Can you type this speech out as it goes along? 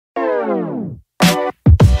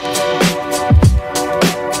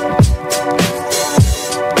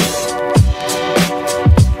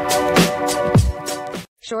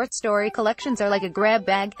short story collections are like a grab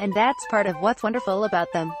bag, and that's part of what's wonderful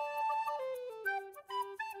about them.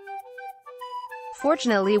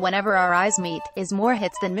 Fortunately, whenever our eyes meet, is more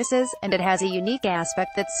hits than misses, and it has a unique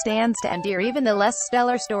aspect that stands to endear even the less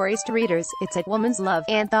stellar stories to readers. It's a woman's love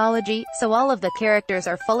anthology, so all of the characters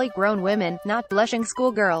are fully grown women, not blushing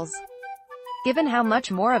schoolgirls. Given how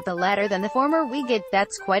much more of the latter than the former we get,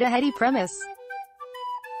 that's quite a heady premise.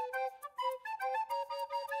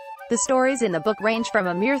 The stories in the book range from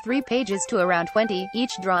a mere 3 pages to around 20,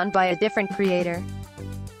 each drawn by a different creator.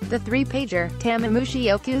 The 3-pager, Tamamushi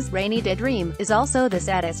Yoku's Rainy Day Dream, is also the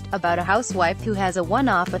saddest, about a housewife who has a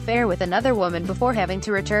one-off affair with another woman before having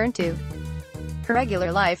to return to her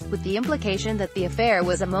regular life, with the implication that the affair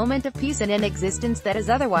was a moment of peace in an existence that is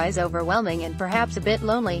otherwise overwhelming and perhaps a bit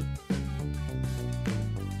lonely.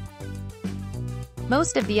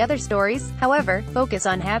 Most of the other stories, however, focus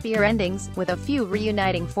on happier endings, with a few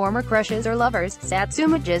reuniting former crushes or lovers.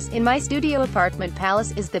 Satsumage's In My Studio Apartment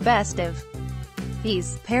Palace is the best of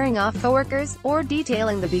these, pairing off coworkers, or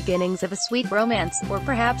detailing the beginnings of a sweet romance, or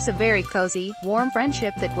perhaps a very cozy, warm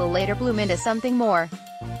friendship that will later bloom into something more.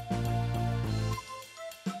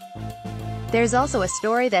 There's also a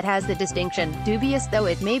story that has the distinction, dubious though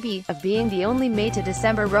it may be, of being the only May to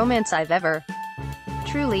December romance I've ever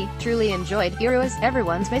truly enjoyed. Heroes,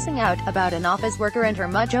 everyone's missing out, about an office worker and her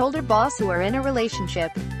much older boss who are in a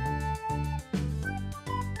relationship.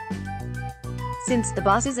 Since the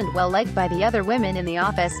boss isn't well liked by the other women in the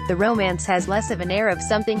office, the romance has less of an air of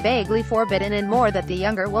something vaguely forbidden and more that the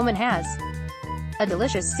younger woman has a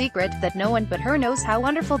delicious secret that no one but her knows how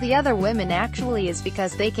wonderful the other women actually is,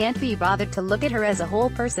 because they can't be bothered to look at her as a whole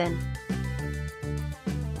person.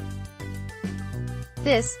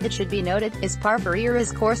 This, it should be noted, is par for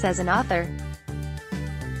Ira's course as an author.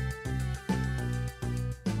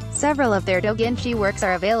 Several of their doujinshi works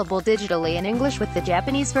are available digitally in English with the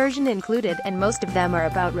Japanese version included, and most of them are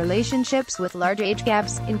about relationships with large age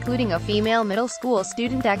gaps, including a female middle school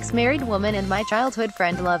student, ex-married woman, and my childhood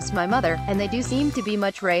friend loves my mother, and they do seem to be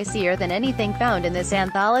much racier than anything found in this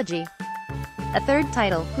anthology. A third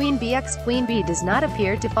title, Queen Bee x Queen Bee, does not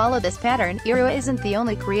appear to follow this pattern. Ira isn't the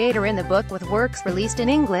only creator in the book with works released in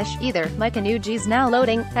English, either. Maikanuji's Now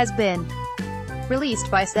Loading has been released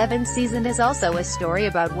by 7 Season is also a story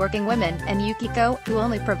about working women, and Yukiko, who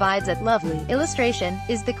only provides a lovely illustration,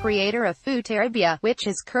 is the creator of Futeribia, which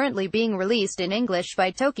is currently being released in English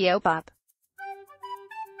by Tokyo Pop.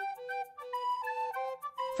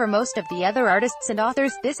 For most of the other artists and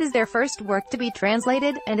authors, this is their first work to be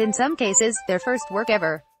translated, and in some cases, their first work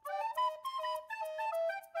ever.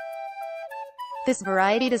 This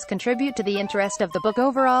variety does contribute to the interest of the book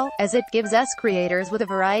overall, as it gives us creators with a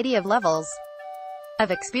variety of levels of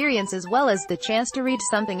experience as well as the chance to read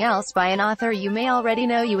something else by an author you may already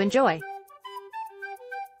know you enjoy.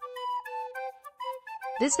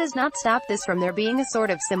 This does not stop this from there being a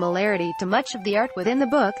sort of similarity to much of the art within the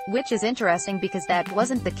book, which is interesting because that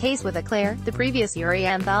wasn't the case with Eclair, the previous Yuri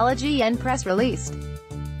anthology and press released.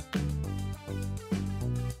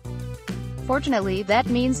 Fortunately, that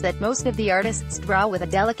means that most of the artists draw with a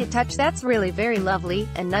delicate touch that's really very lovely,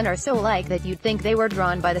 and none are so alike that you'd think they were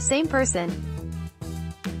drawn by the same person.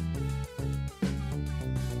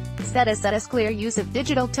 Seta's clear use of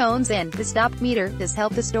digital tones and the stopped meter has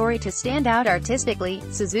helped the story to stand out artistically.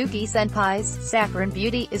 Suzuki Senpai's Saccharine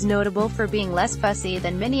Beauty is notable for being less fussy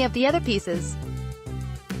than many of the other pieces.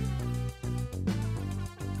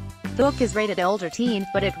 The book is rated older teen,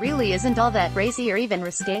 but it really isn't all that racy or even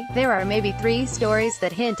risque. There are maybe 3 stories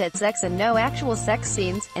that hint at sex and no actual sex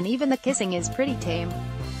scenes, and even the kissing is pretty tame.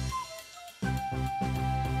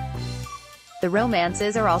 The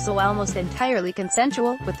romances are also almost entirely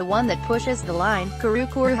consensual, with the one that pushes the line,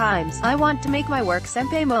 Kurukuru Himes, I want to make my work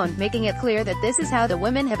senpaimon, making it clear that this is how the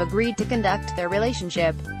women have agreed to conduct their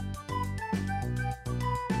relationship.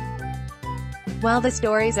 While the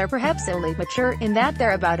stories are perhaps only mature in that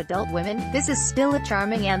they're about adult women, this is still a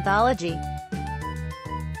charming anthology.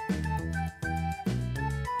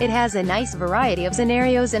 It has a nice variety of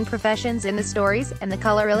scenarios and professions in the stories, and the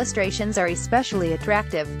color illustrations are especially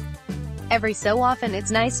attractive. Every so often it's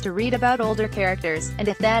nice to read about older characters, and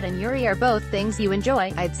if that and Yuri are both things you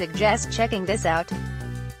enjoy, I'd suggest checking this out.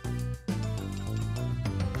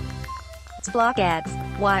 It's block ads.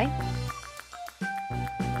 Why?